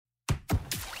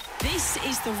This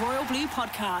is the Royal Blue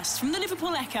Podcast from the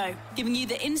Liverpool Echo, giving you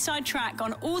the inside track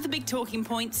on all the big talking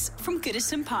points from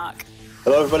Goodison Park.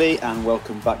 Hello everybody and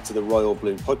welcome back to the Royal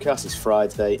Blue Podcast. It's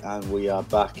Friday and we are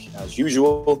back as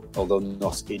usual, although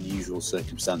not in usual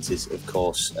circumstances, of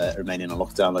course, remaining on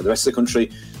lockdown like the rest of the country.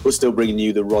 We're still bringing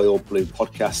you the Royal Blue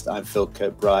Podcast. I'm Phil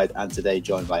Kirkbride and today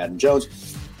joined by Adam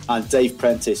Jones and Dave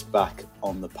Prentice back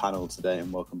on the panel today,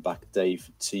 and welcome back,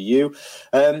 Dave, to you.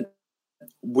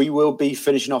 We will be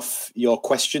finishing off your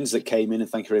questions that came in, and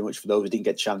thank you very much for those. We didn't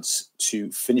get a chance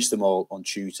to finish them all on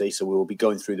Tuesday, so we will be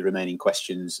going through the remaining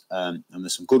questions, and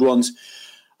there's some good ones.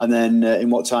 And then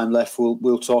in what time left,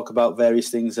 we'll talk about various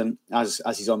things. And as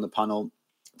he's on the panel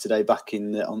today, back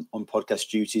in on podcast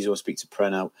duties, I'll speak to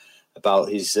Preno about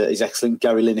his excellent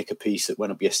Gary Lineker piece that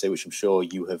went up yesterday, which I'm sure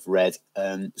you have read.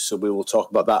 So we will talk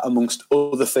about that amongst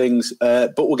other things,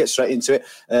 but we'll get straight into it.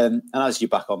 And as you're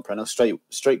back on, Preno,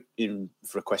 straight in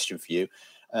for a question for you.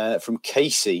 From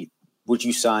Casey, would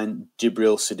you sign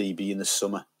Djibril Sidibe in the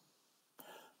summer?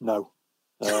 No.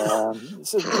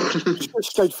 It's a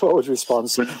straightforward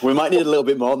response. We might need a little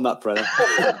bit more than that,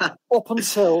 Preno. Up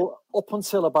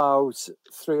until about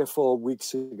 3 or 4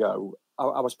 weeks ago,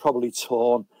 I was probably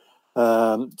torn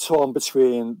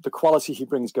between the quality he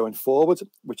brings going forward,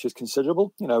 which is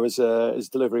considerable. You know, his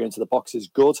delivery into the box is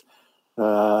good.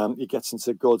 He gets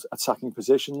into good attacking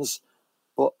positions,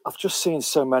 but I've just seen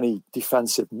so many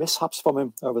defensive mishaps from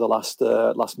him over the last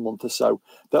month or so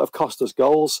that have cost us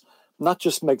goals, and that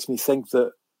just makes me think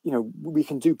that, you know, we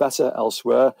can do better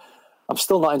elsewhere. I'm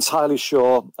still not entirely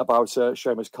sure about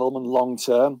Seamus Coleman long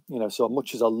term. You know, so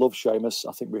much as I love Seamus,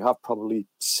 I think we have probably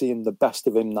seen the best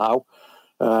of him now.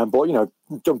 But, you know,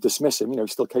 don't dismiss him. You know,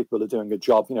 he's still capable of doing a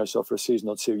job, you know, so for a season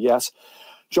or two, yes.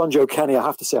 Jonjoe Kenny, I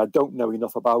have to say, I don't know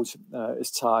enough about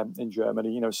his time in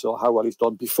Germany, you know, so how well he's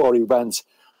done. Before he went,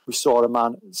 we saw a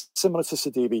man similar to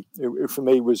Sidibe, who for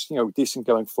me was, you know, decent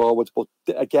going forward, but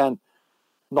again,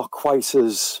 not quite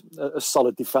as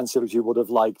solid defensive as you would have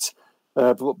liked.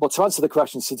 But to answer the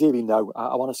question, Sidibe, no.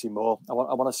 I want to see more. I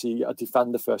want to see a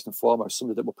defender first and foremost,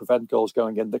 somebody that will prevent goals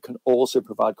going in, that can also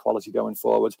provide quality going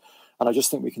forward. And I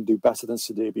just think we can do better than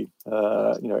Sidibe,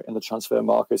 you know, in the transfer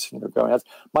market, you know, going ahead.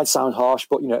 Might sound harsh,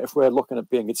 but, you know, if we're looking at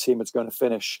being a team that's going to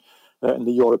finish in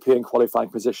the European qualifying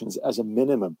positions as a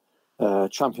minimum,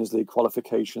 Champions League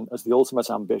qualification as the ultimate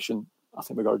ambition, I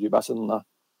think we've got to do better than that.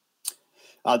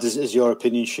 Has your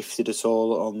opinion shifted at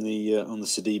all on the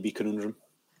Sidibe conundrum?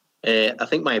 I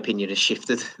think my opinion has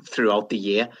shifted throughout the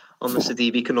year on the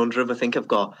Sidibe conundrum. I think I've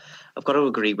got to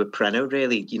agree with Preno,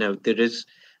 really. You know, there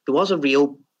was a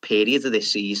real period of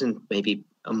this season, maybe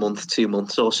a month, 2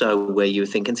 months or so, where you were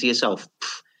thinking to yourself,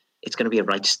 it's going to be a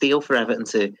right steal for Everton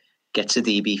to get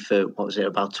Sidibe for, what was it,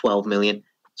 about 12 million,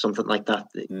 something like that.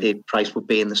 The price would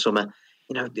be in the summer.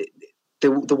 You know, there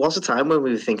was a time when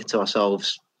we were thinking to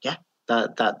ourselves, yeah,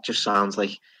 that just sounds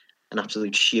like an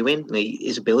absolute shoe-in.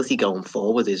 His ability going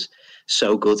forward is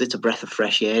so good. It's a breath of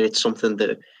fresh air. It's something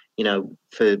that, you know,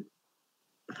 for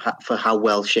how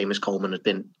well Seamus Coleman has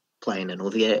been playing in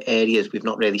other areas, we've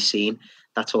not really seen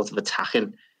that sort of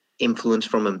attacking influence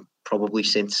from him probably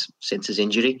since his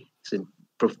injury.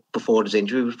 Before his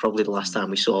injury was probably the last time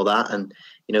we saw that. And,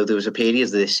 you know, there was a period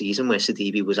of this season where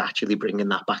Sidibe was actually bringing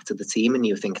that back to the team, and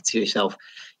you were thinking to yourself,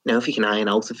 you know, if you can iron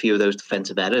out a few of those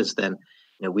defensive errors, then,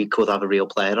 you know, we could have a real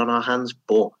player on our hands.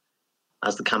 But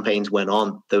as the campaigns went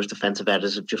on, those defensive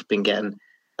errors have just been getting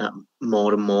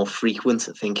more and more frequent.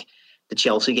 I think the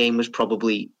Chelsea game was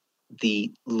probably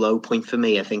the low point for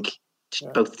me. I think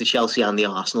both the Chelsea and the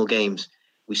Arsenal games,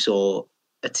 we saw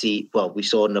we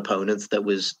saw an opponent that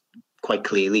was quite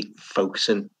clearly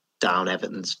focusing down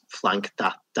Everton's flank,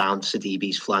 down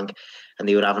Sidibe's flank, and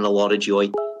they were having a lot of joy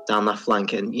down that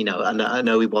flank. And, you know, and I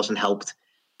know he wasn't helped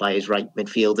by his right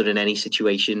midfielder in any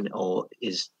situation or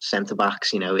his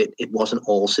centre-backs. You know, it wasn't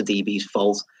all Sidibe's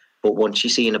fault. But once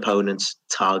you see an opponent's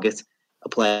target a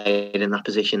player in that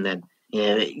position, then, you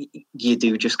know, you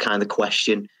do just kind of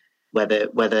question whether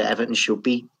Everton should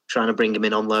be trying to bring him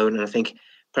in on loan. And I think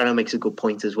Preno makes a good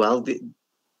point as well. The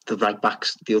other right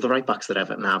backs that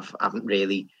Everton haven't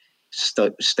really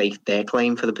staked their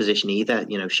claim for the position either.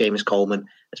 You know, Seamus Coleman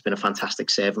has been a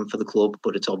fantastic servant for the club,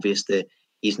 but it's obvious that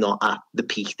he's not at the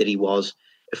peak that he was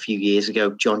a few years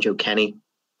ago. Jonjoe Kenny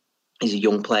is a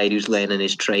young player who's learning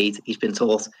his trade. He's been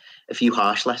taught a few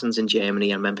harsh lessons in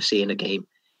Germany. I remember seeing a game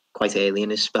quite early in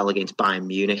his spell against Bayern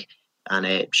Munich, and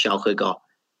Schalke got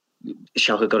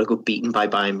a good beating by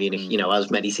Bayern Munich, you know, as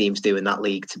many teams do in that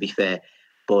league, to be fair.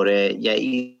 But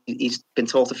he's been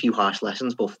taught a few harsh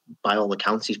lessons, but by all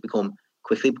accounts, he's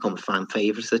quickly become a fan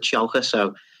favourite at Schalke.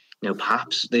 So, you know,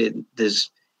 perhaps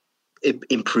there's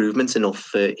improvement enough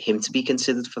for him to be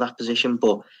considered for that position.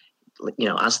 But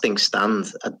as things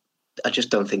stand, I just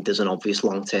don't think there's an obvious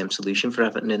long-term solution for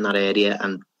Everton in that area,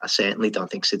 and I certainly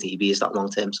don't think Sidibe is that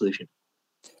long-term solution.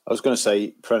 I was going to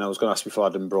say, Pren, I was going to ask before I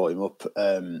didn't brought him up.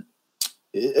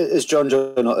 Has John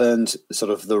Joe not earned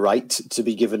sort of the right to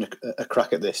be given a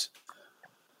crack at this?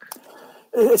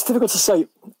 It's difficult to say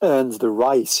earned the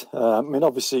right.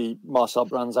 Obviously, Marcel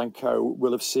Brands and co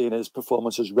will have seen his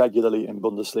performances regularly in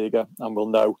Bundesliga and will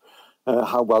know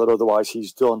how well or otherwise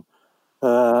he's done.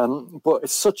 But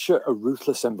it's such a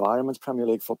ruthless environment, Premier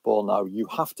League football now. You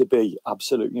have to be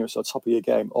absolutely, top of your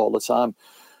game all the time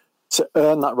to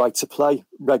earn that right to play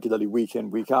regularly, week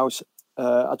in, week out.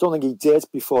 I don't think he did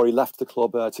before he left the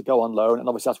club to go on loan, and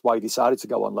obviously that's why he decided to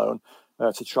go on loan,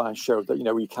 to try and show that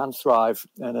he can thrive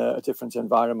in a different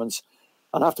environment.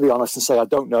 And I have to be honest and say I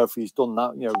don't know if he's done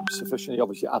that sufficiently.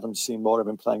 Obviously, Adam's seen more of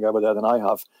him playing over there than I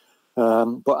have,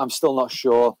 but I'm still not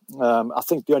sure. I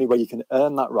think the only way you can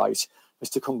earn that right is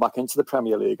to come back into the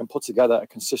Premier League and put together a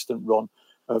consistent run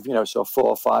of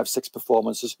 4, 5, 6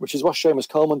 performances, which is what Seamus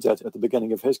Coleman did at the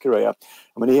beginning of his career.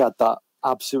 I mean, he had that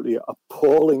absolutely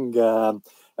appalling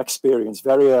experience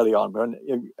very early on.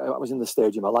 When I was in the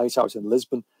Stadium of Lighthouse in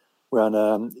Lisbon when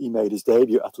he made his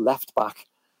debut at left back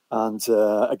and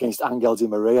against Angel Di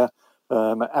Maria.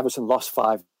 Everton lost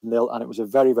 5-0 and it was a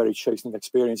very, very chastening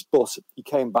experience, but he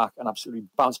came back and absolutely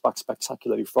bounced back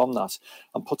spectacularly from that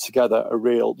and put together a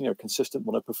real consistent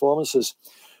run of performances.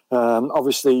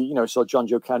 Obviously, so John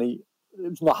Joe Kenny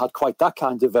has not had quite that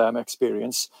kind of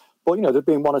experience. But, there've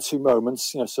been 1 or 2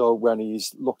 moments, so when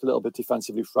he's looked a little bit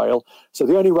defensively frail. So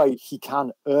the only way he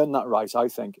can earn that right, I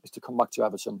think, is to come back to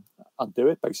Everton and do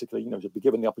it, basically, to be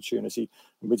given the opportunity.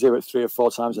 And we do it 3 or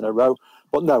 4 times in a row.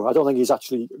 But no, I don't think he's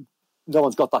actually, no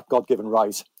one's got that God-given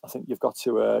right. I think you've got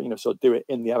to, do it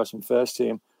in the Everton first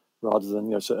team rather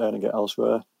than, earning it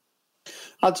elsewhere.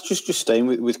 I'd just staying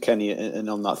with Kenny and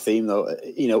on that theme, though,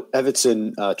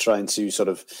 Everton are trying to sort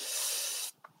of,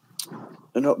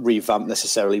 not revamp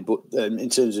necessarily, but in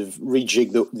terms of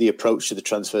rejig the approach to the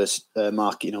transfers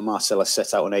market. Marcel has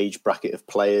set out an age bracket of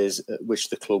players which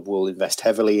the club will invest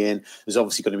heavily in. There's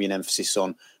obviously going to be an emphasis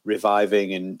on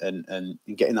reviving and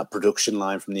getting that production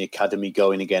line from the academy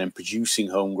going again and producing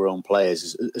homegrown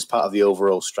players as part of the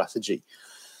overall strategy.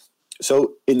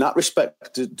 So in that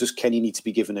respect, does Kenny need to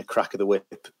be given a crack of the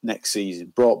whip next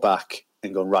season, brought back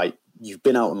and gone, right, you've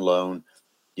been out on loan,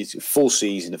 it's a full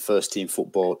season of first team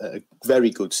football at a very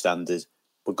good standard.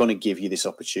 We're going to give you this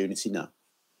opportunity now.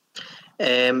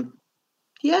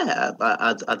 Yeah,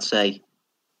 I'd say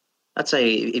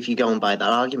if you're going by that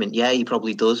argument, yeah, he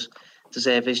probably does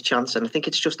deserve his chance. And I think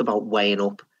it's just about weighing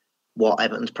up what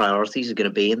Everton's priorities are going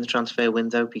to be in the transfer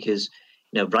window, because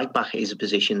right back is a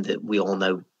position that we all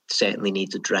know certainly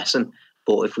needs addressing.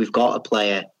 But if we've got a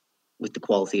player with the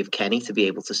quality of Kenny to be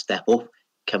able to step up,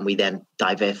 can we then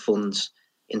divert funds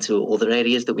into other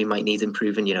areas that we might need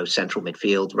improving, central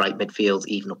midfield, right midfield,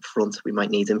 even up front, we might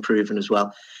need improving as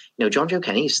well. John Joe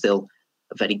Kenny is still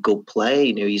a very good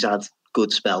player. He's had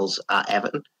good spells at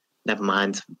Everton, never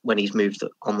mind when he's moved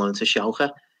on loan to Schalke.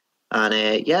 And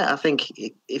I think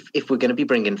if we're going to be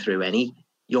bringing through any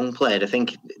young player, I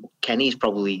think Kenny's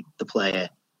probably the player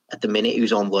at the minute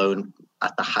who's on loan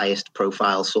at the highest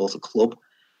profile sort of club.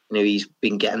 He's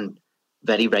been getting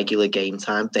very regular game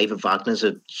time. David Wagner's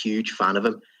a huge fan of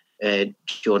him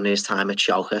during his time at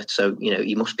Schalke. So,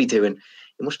 he must be doing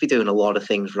a lot of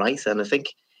things right. And I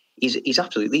think he's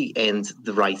absolutely earned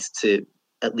the right to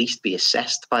at least be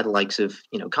assessed by the likes of,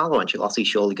 Carlo Ancelotti's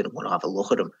surely going to want to have a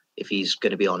look at him if he's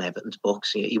going to be on Everton's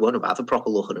books. He won't have had a proper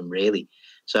look at him, really.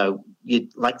 So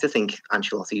you'd like to think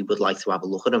Ancelotti would like to have a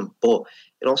look at him, but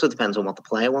it also depends on what the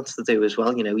player wants to do as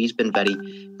well. He's been very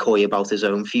coy about his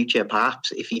own future.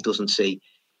 Perhaps if he doesn't see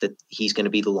that he's going to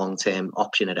be the long-term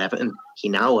option at Everton, he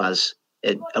now has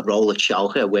a role at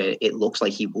Schalke where it looks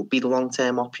like he would be the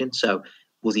long-term option. So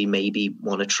would he maybe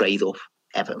want to trade up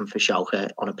Everton for Schalke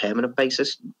on a permanent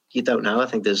basis? You don't know. I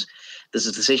think there's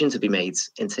a decision to be made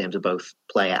in terms of both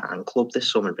player and club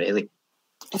this summer, really.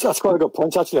 That's quite a good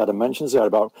point, actually. Adam mentions there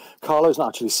about Carlo's not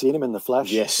actually seen him in the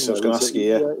flesh. Yes, I was going to ask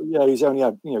you. Yeah, he's only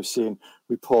had, seen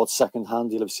reports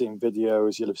secondhand. You'll have seen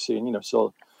videos. You'll have seen,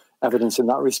 sort of evidence in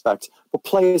that respect. But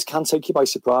players can take you by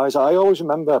surprise. I always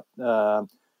remember,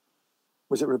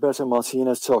 was it Roberto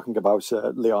Martinez talking about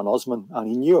Leon Osman? And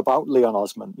he knew about Leon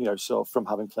Osman, so from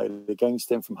having played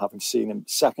against him, from having seen him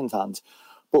secondhand,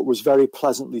 but was very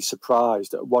pleasantly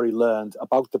surprised at what he learned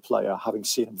about the player, having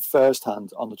seen him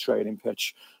firsthand on the training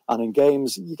pitch. And in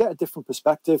games, you get a different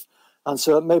perspective. And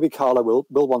so maybe Carlo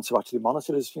will want to actually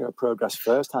monitor his progress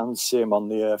firsthand, see him on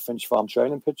the Finch Farm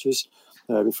training pitches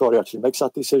before he actually makes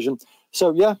that decision.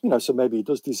 So yeah, so maybe he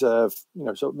does deserve,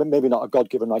 so maybe not a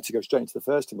God-given right to go straight into the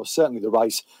first team, but certainly the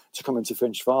right to come into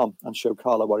Finch Farm and show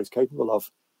Carlo what he's capable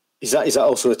of. Is that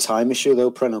also a time issue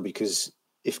though, Preno? Because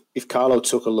if Carlo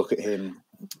took a look at him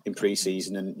in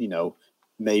pre-season and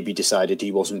maybe decided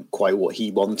he wasn't quite what he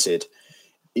wanted,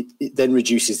 it then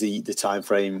reduces the time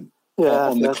frame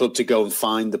on the club to go and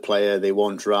find the player they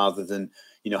want, rather than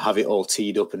have it all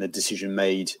teed up and a decision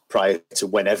made prior to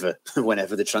whenever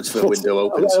the transfer window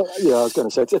opens. Yeah, I was going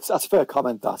to say that's a fair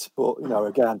comment, that, but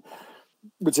again,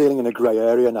 we're dealing in a grey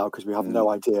area now because we have no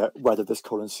idea whether this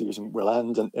current season will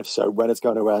end, and if so, when it's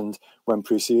going to end, when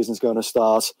pre-season is going to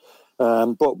start.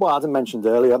 But what Adam mentioned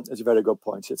earlier is a very good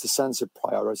point. It's a sense of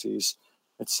priorities.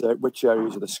 It's which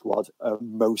areas of the squad are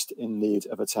most in need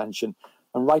of attention.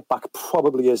 And right back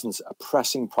probably isn't a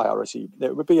pressing priority.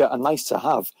 It would be a nice to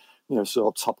have, sort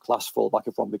of top-class fullback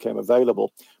if one became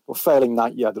available. But failing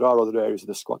that, there are other areas of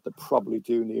the squad that probably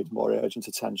do need more urgent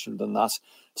attention than that.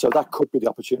 So that could be the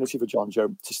opportunity for John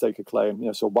Joe to stake a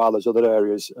claim. So while there's other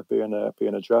areas are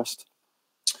being addressed.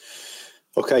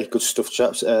 Okay, good stuff,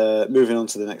 chaps. Moving on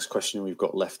to the next question we've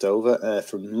got left over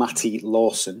from Matty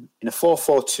Lawson. In a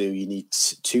 4-4-2, you need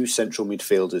two central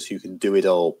midfielders who can do it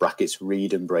all, brackets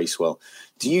Reed and Bracewell.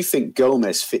 Do you think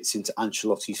Gomez fits into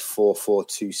Ancelotti's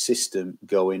 4-4-2 system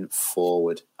going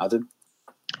forward? Adam?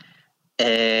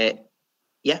 I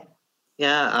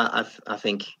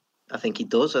think he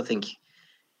does. I think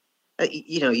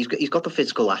he's got the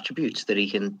physical attributes that he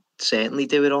can certainly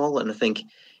do it all, and I think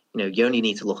you only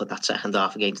need to look at that second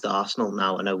half against Arsenal.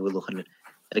 Now, I know we're looking at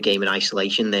a game in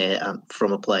isolation there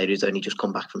from a player who's only just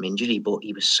come back from injury, but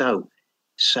he was so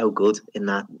good in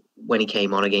that when he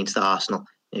came on against Arsenal.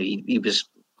 He was,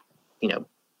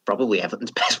 probably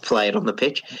Everton's best player on the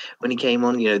pitch when he came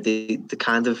on. The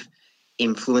kind of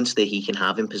influence that he can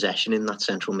have in possession in that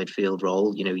central midfield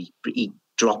role. He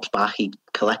drops back, he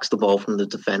collects the ball from the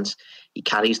defence, he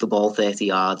carries the ball 30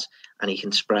 yards, and he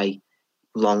can spray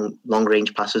long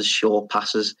range passes, short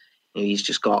passes.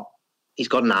 He's got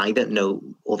an eye that no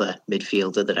other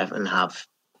midfielder that Everton has.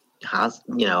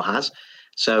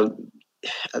 So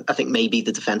I think maybe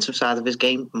the defensive side of his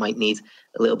game might need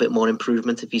a little bit more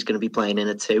improvement if he's going to be playing in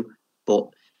a 2. But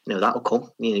that'll come.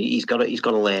 He's got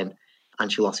to learn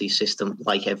Ancelotti's system,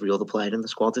 like every other player in the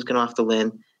squad is going to have to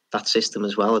learn that system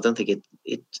as well. I don't think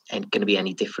it's going to be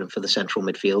any different for the central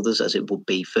midfielders as it would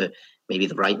be for maybe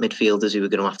the right midfielders who are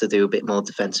going to have to do a bit more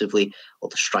defensively, or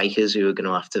the strikers who are going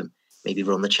to have to maybe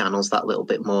run the channels that little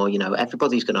bit more.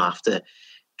 Everybody's going to have to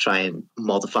try and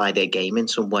modify their game in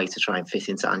some way to try and fit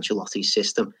into Ancelotti's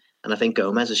system. And I think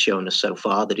Gomez has shown us so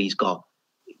far that he's got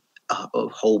a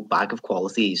whole bag of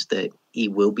qualities that he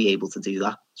will be able to do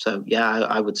that. So, yeah,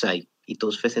 I would say he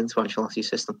does fit into Ancelotti's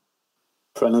system.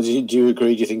 Preno, do you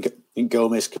agree? Do you think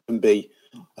Gomez can be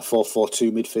a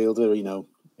 4-4-2 midfielder,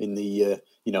 in the,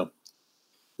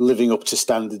 living up to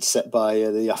standards set by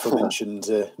the aforementioned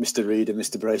Mr. Reed and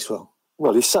Mr. Bracewell?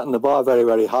 Well, he's setting the bar very,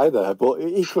 very high there. But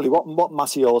equally, what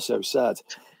Matty also said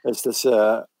is this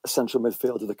central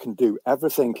midfielder that can do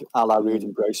everything a la Reed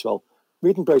and Bracewell.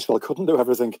 Reed and Bracewell couldn't do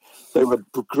everything. They were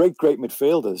great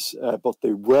midfielders, but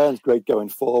they weren't great going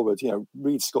forward.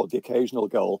 Reed scored the occasional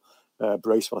goal.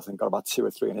 Bracewell, I think, got about 2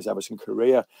 or 3 in his Everton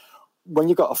career. When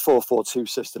you've got a 4-4-2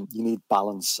 system, you need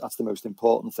balance. That's the most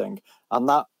important thing. And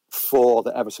that 4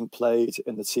 that Everton played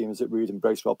in the teams that Reed and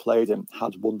Bracewell played in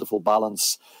had wonderful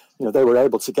balance. They were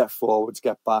able to get forwards,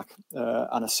 get back,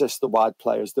 and assist the wide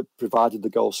players that provided the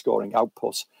goal-scoring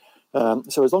output.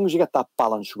 So as long as you get that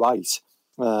balance right,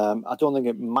 I don't think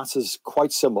it matters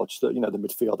quite so much that, the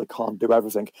midfielder can't do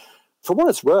everything. For what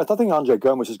it's worth, I think Andre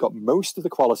Gomes has got most of the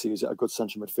qualities that a good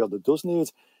central midfielder does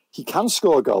need. He can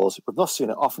score goals. We've not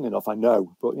seen it often enough, I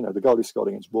know. But, the goal he scored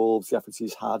against Wolves, the efforts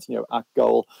he's had, at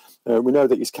goal. We know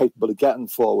that he's capable of getting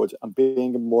forward and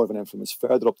being more of an influence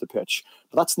further up the pitch.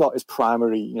 But that's not his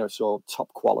primary, sort of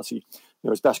top quality.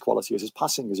 His best quality is his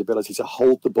passing, his ability to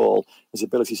hold the ball, his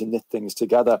ability to knit things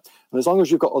together. And as long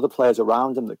as you've got other players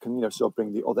around him that can, sort of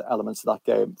bring the other elements of that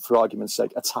game, for argument's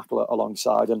sake, a tackler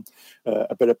alongside him,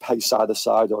 a bit of pace either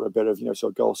side, or a bit of,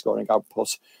 sort of goal-scoring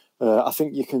output, I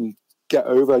think you can get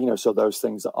over, so those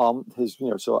things that aren't his,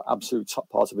 sort of absolute top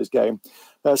part of his game.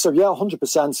 So yeah,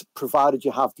 100%, provided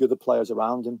you have the other players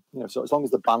around him, so as long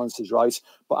as the balance is right.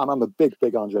 But I'm a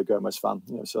big Andre Gomes fan,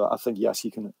 so I think, yes, he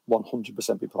can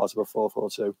 100% be part of a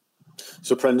 4-4-2.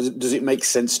 So, Brendan, does it make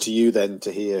sense to you then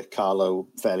to hear Carlo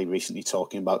fairly recently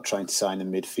talking about trying to sign a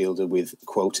midfielder with,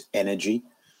 quote, energy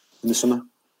in the summer?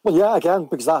 Well, yeah, again,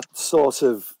 because that sort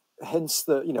of hints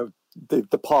that,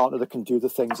 the partner that can do the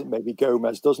things that maybe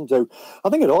Gomez doesn't do. I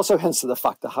think it also hints to the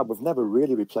fact that how we've never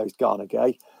really replaced Garner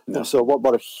Gay. No. So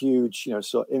what a huge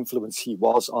sort of influence he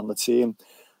was on the team.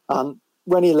 And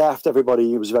when he left,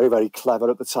 everybody was very, very clever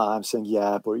at the time, saying,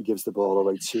 "Yeah, but he gives the ball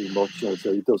away too much.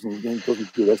 So he doesn't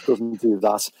do this, doesn't do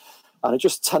that." And it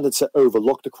just tended to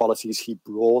overlook the qualities he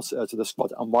brought to the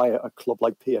squad and why a club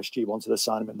like PSG wanted to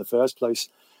sign him in the first place.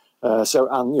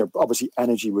 Obviously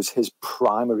energy was his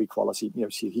primary quality.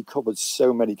 He covered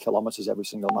so many kilometres every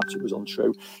single match. It was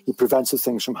untrue. He prevented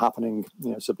things from happening,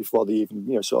 so before they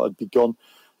even, sort of begun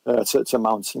to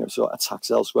mount, sort of attacks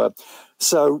elsewhere.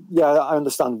 So, yeah, I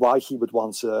understand why he would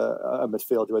want a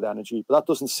midfielder with energy, but that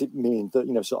doesn't mean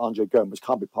that, so Andre Gomes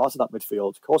can't be part of that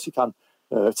midfield. Of course he can.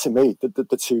 To me,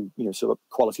 the two, sort of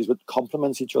qualities would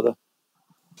complement each other.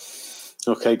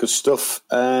 Okay, good stuff.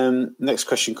 Next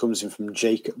question comes in from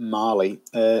Jake Marley.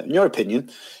 In your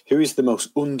opinion, who is the most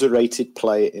underrated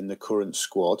player in the current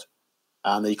squad?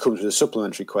 And he comes with a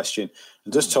supplementary question.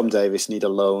 Does Tom Davies need a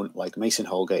loan like Mason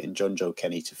Holgate and John Joe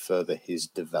Kenny to further his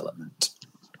development?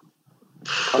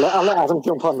 I'll let Adam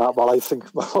jump on that while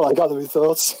I gather my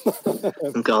thoughts.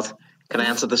 Oh God, can I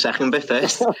answer the second bit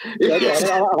first?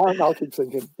 I'll keep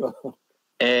thinking.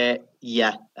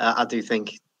 I do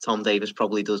think Tom Davies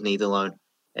probably does need a loan.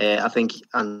 I think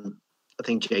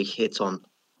Jake hits on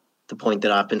the point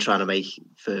that I've been trying to make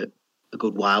for a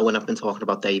good while when I've been talking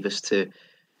about Davies to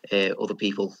other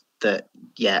people. That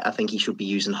I think he should be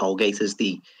using Holgate as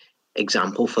the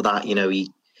example for that.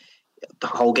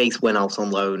 Holgate went out on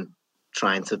loan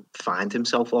trying to find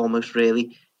himself almost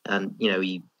really, and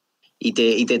he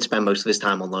did spend most of his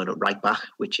time on loan at right back,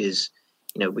 which is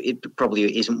it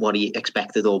probably isn't what he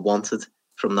expected or wanted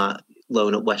from that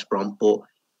loan at West Brom, but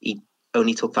he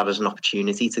only took that as an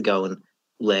opportunity to go and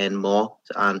learn more.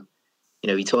 And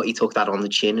he took that on the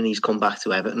chin, and he's come back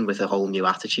to Everton with a whole new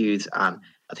attitude. And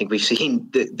I think we've seen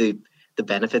the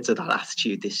benefits of that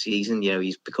attitude this season.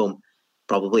 He's become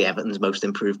probably Everton's most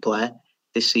improved player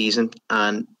this season.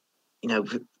 And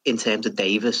in terms of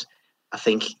Davies, I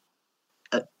think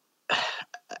a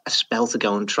spell to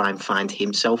go and try and find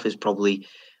himself is probably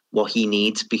what he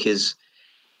needs, because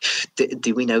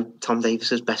do we know Tom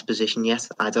Davies' best position yet?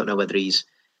 I don't know whether he's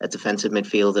a defensive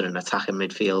midfielder, an attacking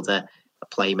midfielder, a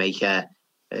playmaker.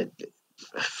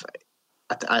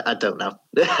 I don't know,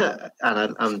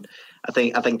 and I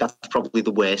think that's probably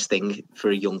the worst thing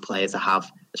for a young player to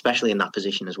have, especially in that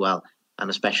position as well, and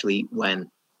especially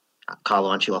when Carlo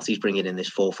Ancelotti's bringing in this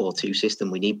 4-4-2 system.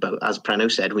 We need both, as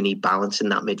Preno said, we need balance in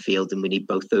that midfield, and we need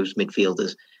both those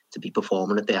midfielders to be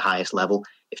performing at their highest level.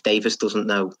 If Davies doesn't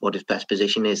know what his best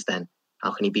position is, then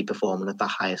how can he be performing at that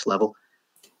highest level?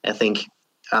 I think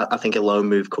a loan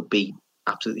move could be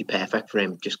absolutely perfect for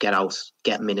him. Just get out,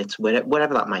 get minutes,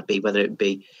 wherever that might be, whether it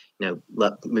be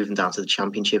moving down to the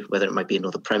Championship, whether it might be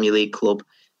another Premier League club,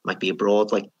 might be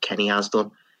abroad like Kenny has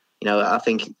done. I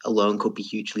think a loan could be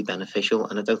hugely beneficial,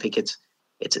 and I don't think it's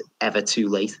ever too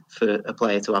late for a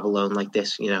player to have a loan like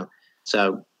this.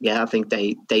 So I think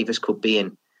Davies could be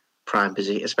in prime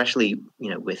position, especially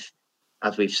with,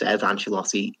 as we've said,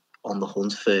 Ancelotti on the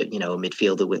hunt for a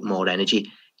midfielder with more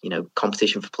energy.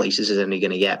 Competition for places is only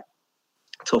going to get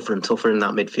tougher and tougher in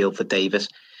that midfield for Davies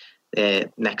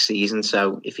next season.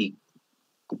 So if he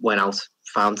went out,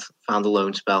 found a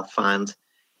loan spell, find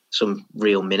some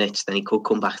real minutes, then he could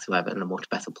come back to Everton a much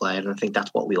better player. And I think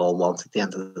that's what we all want at the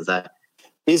end of the day.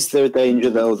 Is there a danger,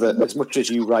 though, that as much as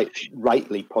you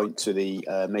rightly point to the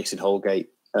Mason Holgate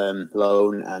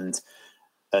loan and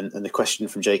the question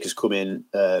from Jake has come in,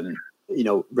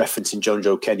 referencing John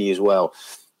Joe Kenny as well,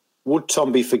 would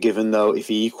Tom be forgiven, though, if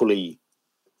he equally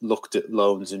looked at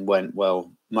loans and went,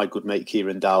 well, my good mate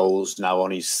Kieran Dowell's now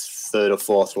on his third or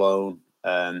fourth loan.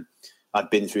 I'd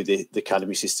been through the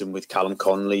academy system with Callum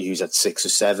Connolly, who's had 6 or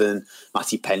 7,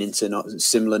 Matty Pennington,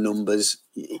 similar numbers.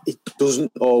 It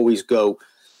doesn't always go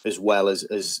as well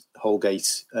as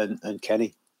Holgate and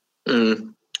Kenny.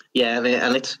 Yeah,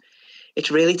 and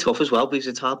it's really tough as well, because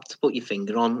it's hard to put your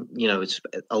finger on. It's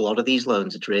a lot of these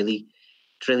loans. It's really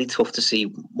tough to see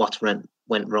what went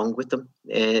wrong with them.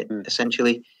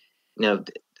 Essentially,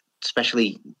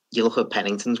 especially you look at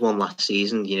Pennington's one last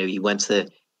season. He went to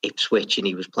Ipswich and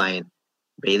he was playing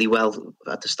really well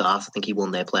at the start. I think he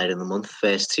won their Player of the Month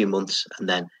first 2 months, and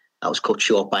then that was cut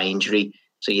short by injury.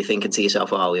 So you're thinking to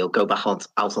yourself, oh, he'll go back out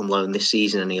on loan this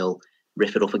season and he'll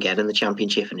rip it up again in the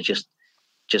Championship, and it just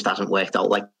hasn't worked out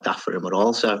like that for him at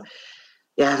all. So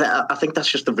I think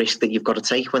that's just the risk that you've got to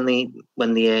take when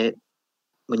you're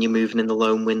moving in the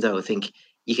loan window. I think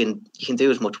you can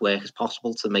do as much work as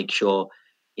possible to make sure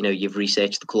you've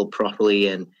researched the club properly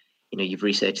and you've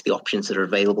researched the options that are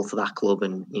available to that club,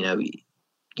 and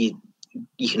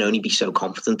you can only be so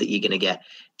confident that you're going to get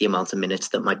the amount of minutes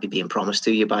that might be being promised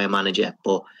to you by a manager.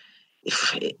 But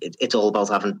if it's all about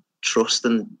having trust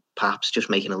and perhaps just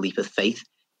making a leap of faith,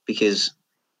 because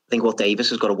I think what Davis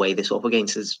has got to weigh this up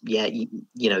against is,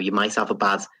 you might have a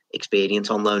bad experience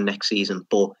on loan next season,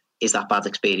 but is that bad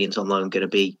experience on loan going to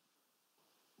be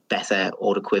better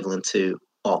or equivalent to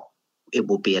what it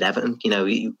would be at Everton?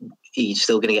 You're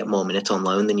still going to get more minutes on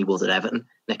loan than you would at Everton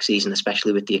next season,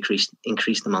 especially with the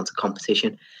increased amount of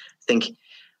competition. I think,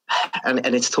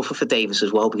 and it's tougher for Davis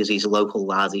as well because he's a local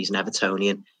lad, he's an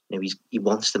Evertonian. He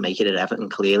wants to make it at Everton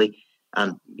clearly,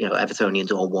 and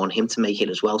Evertonians all want him to make it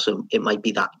as well. So it might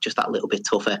be that little bit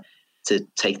tougher to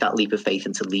take that leap of faith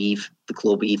and to leave the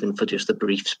club even for just a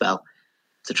brief spell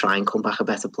to try and come back a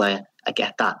better player. I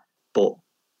get that, but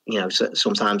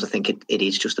sometimes I think it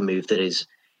is just a move that is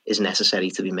necessary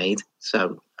to be made.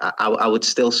 So I would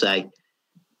still say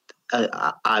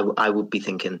I would be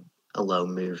thinking a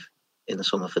loan move in the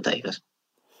summer for Davis.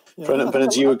 Yeah. Brennan,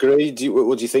 do you agree?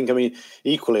 What do you think? I mean,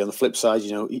 equally on the flip side,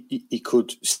 he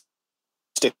could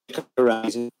stick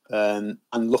around and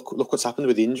look what's happened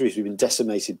with the injuries. We've been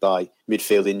decimated by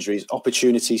midfield injuries,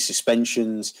 opportunities,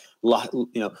 suspensions,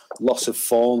 loss of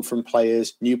form from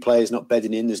players, new players not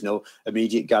bedding in. There's no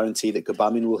immediate guarantee that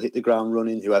Gbamin will hit the ground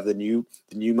running. Whoever the new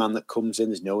man that comes in,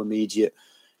 there's no immediate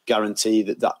guarantee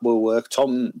that will work.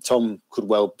 Tom could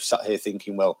well sat here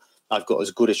thinking, well, I've got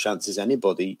as good a chance as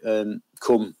anybody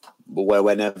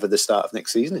whenever the start of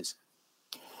next season is.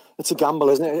 It's a gamble,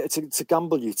 isn't it? It's a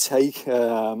gamble you take.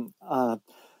 I'm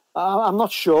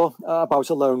not sure about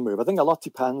a loan move. I think a lot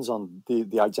depends on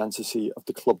the identity of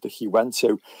the club that he went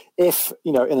to. If,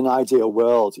 in an ideal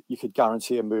world, you could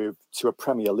guarantee a move to a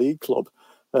Premier League club,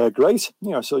 great.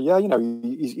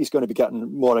 He's going to be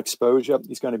getting more exposure.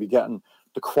 He's going to be getting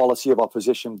the quality of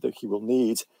opposition that he will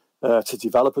need to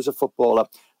develop as a footballer.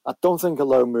 I don't think a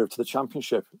loan move to the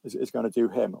Championship is going to do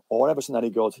him or Everton any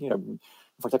good. In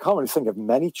fact, I can't really think of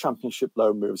many Championship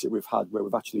loan moves that we've had where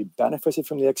we've actually benefited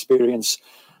from the experience.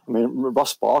 I mean,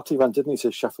 Ross Barkley went, didn't he,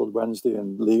 to Sheffield Wednesday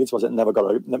and Leeds?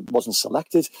 Wasn't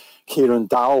selected. Kieran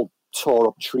Dowell tore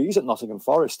up trees at Nottingham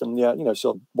Forest and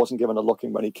wasn't given a look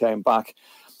in when he came back.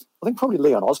 I think probably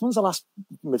Leon Osman's the last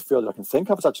midfielder I can think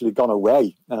of has actually gone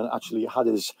away and actually had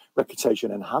his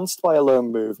reputation enhanced by a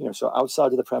loan move, so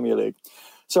outside of the Premier League.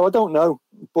 So I don't know.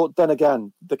 But then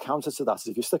again, the counter to that is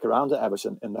if you stick around at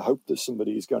Everton in the hope that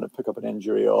somebody is going to pick up an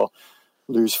injury or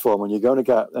lose form and you're going to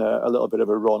get a little bit of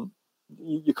a run,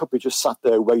 you could be just sat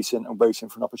there waiting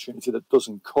for an opportunity that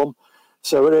doesn't come.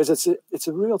 So it's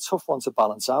a real tough one to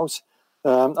balance out.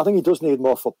 I think he does need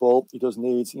more football. He does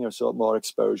need, more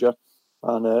exposure.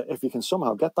 And if you can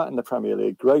somehow get that in the Premier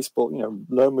League, great. But,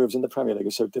 loan moves in the Premier League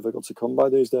are so difficult to come by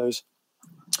these days.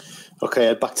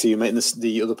 Okay, back to you, mate. And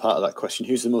the other part of that question,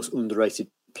 who's the most underrated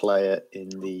player in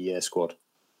the squad?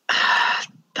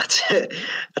 That's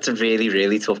a really,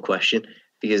 really tough question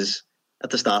because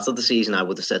at the start of the season, I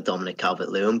would have said Dominic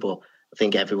Calvert-Lewin, but I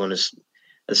think everyone has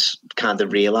kind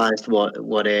of realised what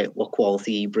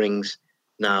quality he brings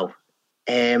now.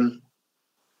 Could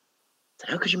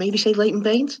you maybe say Leighton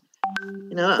Baines?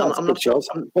 I'm not sure.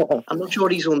 I'm not sure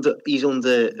he's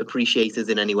underappreciated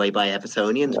in any way by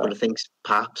Evertonians, but I think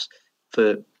perhaps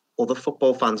for other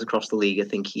football fans across the league, I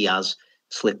think he has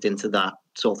slipped into that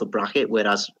sort of bracket.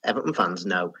 Whereas Everton fans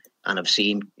know and have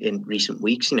seen in recent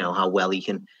weeks, how well he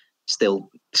can still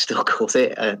cut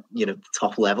it at the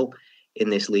top level in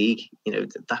this league.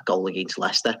 That goal against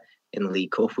Leicester in the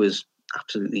League Cup was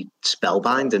absolutely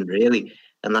spellbinding, really,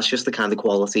 and that's just the kind of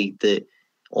quality that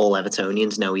all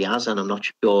Evertonians know he has, and I'm not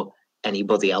sure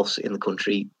anybody else in the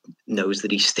country knows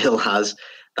that he still has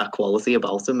that quality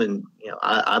about him. And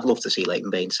I'd love to see Leighton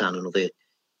Baines sign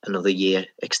another year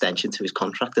extension to his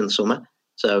contract in the summer.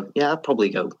 So I'd probably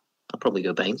go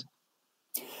Baines.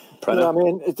 Yeah, I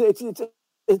mean, it's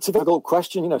a difficult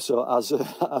question, So as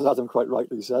Adam quite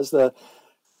rightly says, they're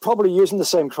probably using the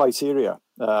same criteria.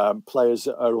 Players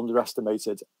that are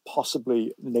underestimated,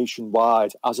 possibly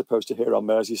nationwide, as opposed to here on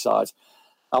Merseyside.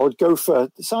 I would go for,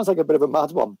 it sounds like a bit of a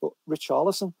mad one, but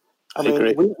Richarlison. I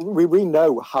mean, we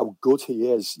know how good he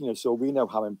is, so we know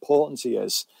how important he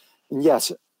is. And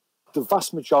yet, the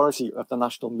vast majority of the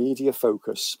national media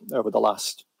focus over the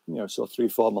last,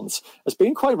 3-4 months has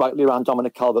been quite rightly around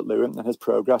Dominic Calvert-Lewin and his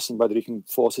progress and whether he can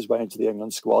force his way into the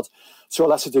England squad. To a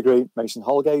lesser degree, Mason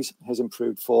Holgate, his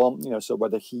improved form, so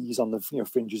whether he's on the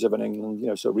fringes of an England,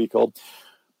 recall.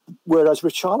 Whereas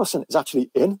Richarlison is actually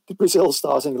in the Brazil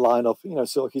starting lineup,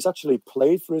 so he's actually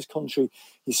played for his country.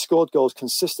 He's scored goals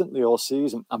consistently all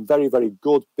season and very, very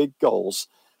good big goals.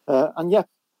 And yet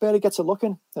barely gets a look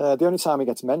in. The only time he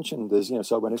gets mentioned is,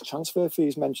 so when his transfer fee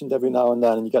is mentioned every now and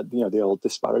then, and you get, the old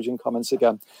disparaging comments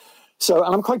again. So,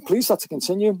 and I'm quite pleased that to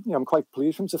continue. I'm quite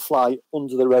pleased for him to fly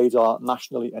under the radar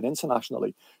nationally and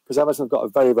internationally, because Everton have got a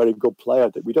very, very good player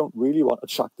that we don't really want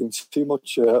attracting too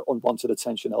much unwanted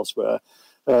attention elsewhere.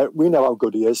 We know how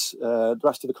good he is. The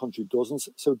rest of the country doesn't.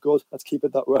 So good. Let's keep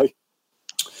it that way.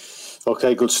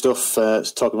 Okay, good stuff.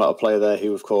 Talking about a player there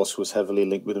who, of course, was heavily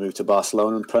linked with a move to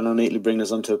Barcelona, and Preno neatly bringing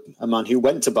us on to a man who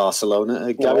went to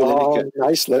Barcelona, Gary Lineker.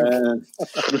 Nice link.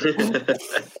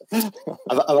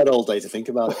 I've had all day to think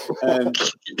about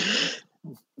it.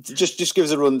 Just give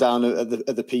us a rundown of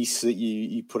the piece that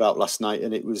you put out last night,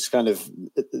 and it was kind of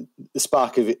the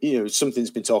spark of it. Something's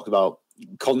been talked about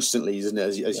constantly, isn't it?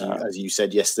 As you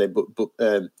said yesterday, but.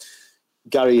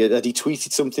 Gary, had he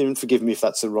tweeted something? Forgive me if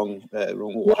that's the wrong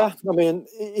one. Yeah, I mean,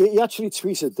 he actually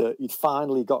tweeted that he'd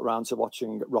finally got round to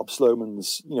watching Rob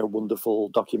Sloman's, wonderful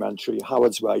documentary,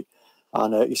 Howard's Way.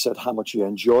 And he said how much he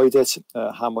enjoyed it,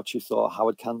 how much he thought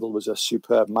Howard Kendall was a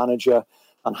superb manager,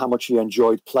 and how much he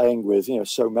enjoyed playing with,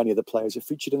 so many of the players who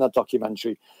featured in that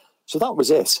documentary. So that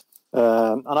was it.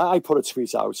 And I put a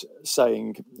tweet out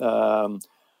saying...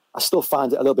 I still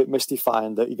find it a little bit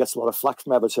mystifying that he gets a lot of flack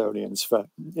from Evertonians for,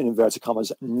 in inverted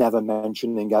commas, never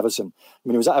mentioning Everton. I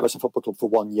mean, he was at Everton Football Club for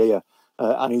 1 year,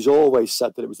 and he's always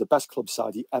said that it was the best club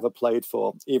side he ever played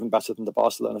for, even better than the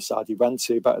Barcelona side he went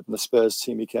to, better than the Spurs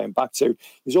team he came back to.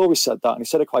 He's always said that, and he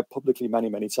said it quite publicly many,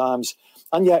 many times.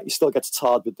 And yet he still gets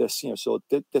tarred with this, sort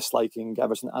of disliking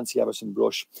Everton, anti-Everton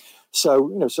brush.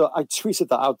 So, so I tweeted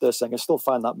that out there saying I still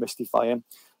find that mystifying.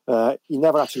 He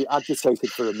never actually agitated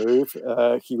for a move.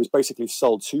 He was basically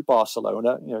sold to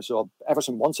Barcelona. So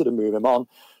Everton wanted to move him on.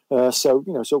 So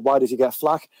why did he get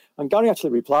flack? And Gary actually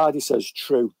replied. He says,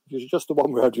 "True." Just the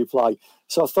one-word reply.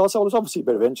 So I thought, there's obviously a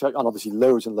bit of interest, and obviously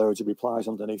loads and loads of replies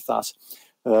underneath that.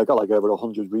 Got like over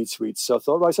 100 retweets. So I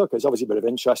thought, right, okay, there's obviously a bit of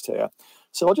interest here.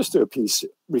 So I'll just do a piece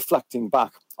reflecting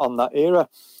back on that era.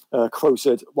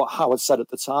 Quoted what Howard said at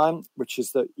the time, which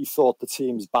is that he thought the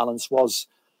team's balance was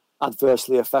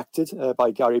adversely affected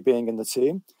by Gary being in the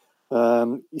team.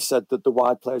 He said that the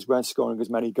wide players weren't scoring as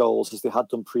many goals as they had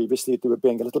done previously. They were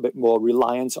being a little bit more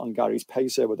reliant on Gary's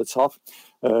pace over the top,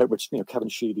 which Kevin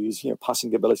Sheedy's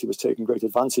passing ability was taken great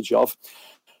advantage of.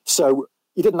 So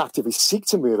he didn't actively seek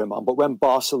to move him on, but when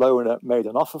Barcelona made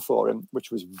an offer for him,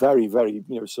 which was very, very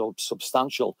so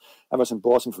substantial, Everton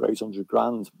bought him for 800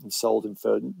 grand and sold him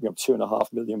for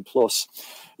 2.5 million plus.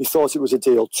 He thought it was a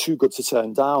deal too good to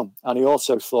turn down, and he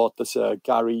also thought that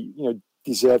Gary,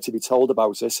 deserved to be told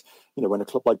about it. When a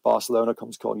club like Barcelona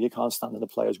comes calling, you can't stand in a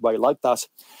player's way like that.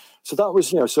 So that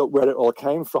was, so where it all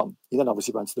came from. He then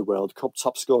obviously went to the World Cup,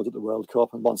 top scored at the World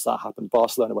Cup, and once that happened,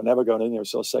 Barcelona were never going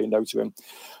to, say no to him.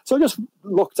 So I just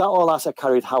looked at all that. I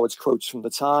carried Howard's quotes from the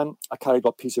time. I carried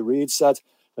what Peter Reid said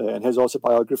in his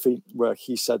autobiography, where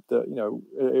he said that,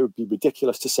 it would be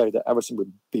ridiculous to say that Everton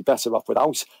would be better off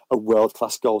without a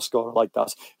world-class goal scorer like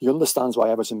that. He understands why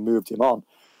Everton moved him on.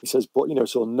 He says, but,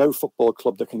 so no football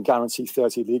club that can guarantee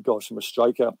 30 league goals from a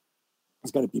striker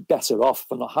is going to be better off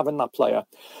for not having that player.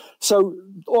 So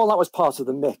all that was part of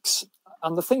the mix.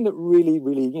 And the thing that really,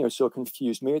 really, sort of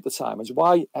confused me at the time is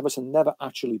why Everton never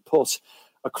actually put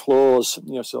a clause,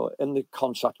 so in the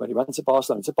contract when he went to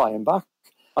Barcelona to buy him back,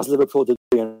 as Liverpool did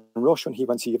in Rush when he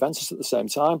went to Juventus at the same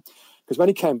time. Because when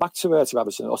he came back to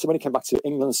Everton, also when he came back to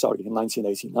England, in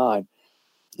 1989,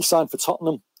 he signed for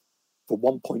Tottenham for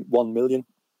 1.1 million.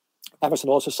 Everton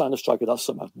also signed a striker that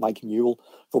summer, Mike Newell,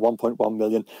 for 1.1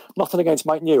 million. Nothing against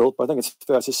Mike Newell, but I think it's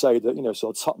fair to say that,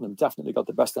 so Tottenham definitely got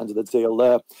the best end of the deal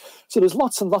there. So there's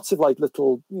lots and lots of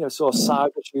little, sort of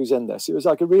side issues in this. It was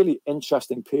like a really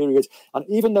interesting period. And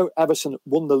even though Everton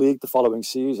won the league the following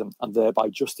season and thereby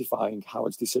justifying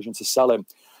Howard's decision to sell him,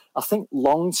 I think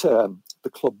long term, the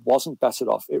club wasn't better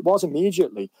off. It was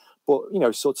immediately, but,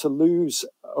 so to lose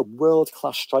a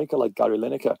world-class striker like Gary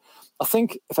Lineker, I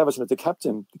think if Everton had kept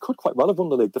him, he could quite well have won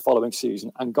the league the following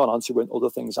season and gone on to win other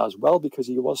things as well, because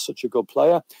he was such a good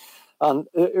player. And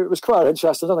it was quite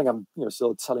interesting. I don't think I'm,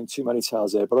 still telling too many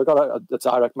tales here, but I got a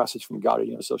direct message from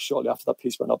Gary, so shortly after that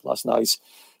piece went up last night,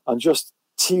 and just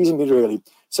teasing me really,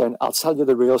 saying, "I'll tell you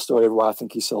the real story of why I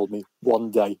think he sold me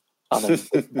one day." And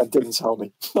then didn't tell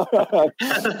me. So,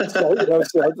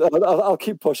 I'll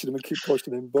keep pushing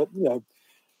him. But,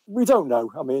 we don't know.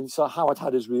 I mean, so Howard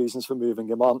had his reasons for moving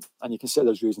him on, and you can say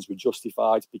those reasons were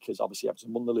justified because obviously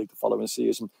Everton won the league the following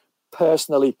season.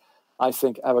 Personally, I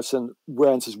think Everton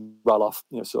weren't as well off,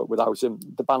 so without him.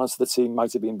 The balance of the team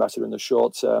might have been better in the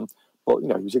short term,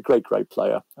 But, he was a great, great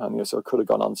player. And, so could have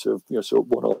gone on to, sort of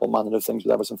won all manner of things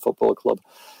with Everton Football Club.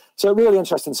 So really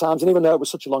interesting times. And even though it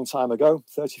was such a long time ago,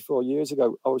 34 years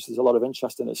ago, obviously there's a lot of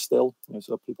interest in it still.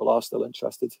 So people are still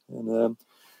interested.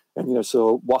 And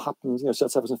so what happened,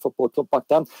 since Everton Football Club back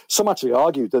then? Some actually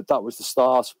argued that was the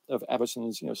start of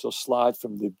Everton's, sort of slide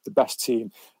from the best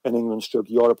team in England,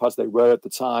 Europe, as they were at the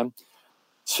time,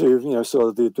 to, sort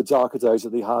of the darker days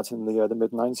that they had in the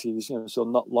mid-90s, so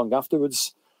not long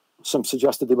afterwards. Some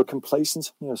suggested they were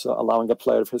complacent, so allowing a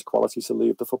player of his quality to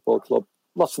leave the football club.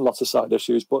 Lots and lots of side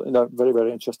issues, but, very,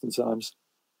 very interesting times.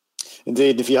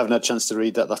 Indeed, if you haven't had a chance to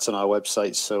read that, that's on our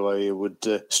website, so I would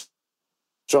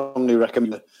strongly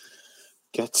recommend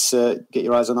get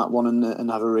your eyes on that one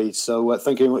and have a read. So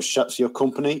thank you very much, chaps, for your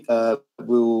company.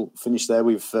 We'll finish there.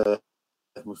 We've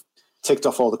ticked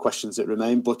off all the questions that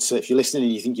remain, but if you're listening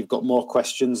and you think you've got more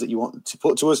questions that you want to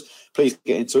put to us, please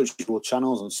get in touch with our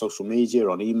channels on social media,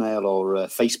 on email or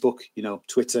Facebook,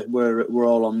 Twitter. We're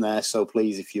all on there. So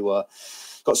please, if you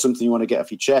got something you want to get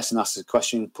off your chest and ask a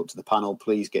question, put to the panel,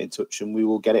 please get in touch and we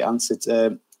will get it answered.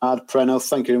 Ad Preno,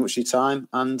 thank you very much for your time,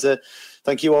 and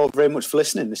thank you all very much for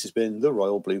listening. This has been the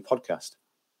Royal Blue Podcast.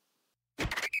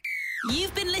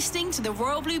 You've been listening to the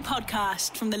Royal Blue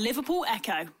Podcast from the Liverpool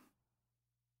Echo.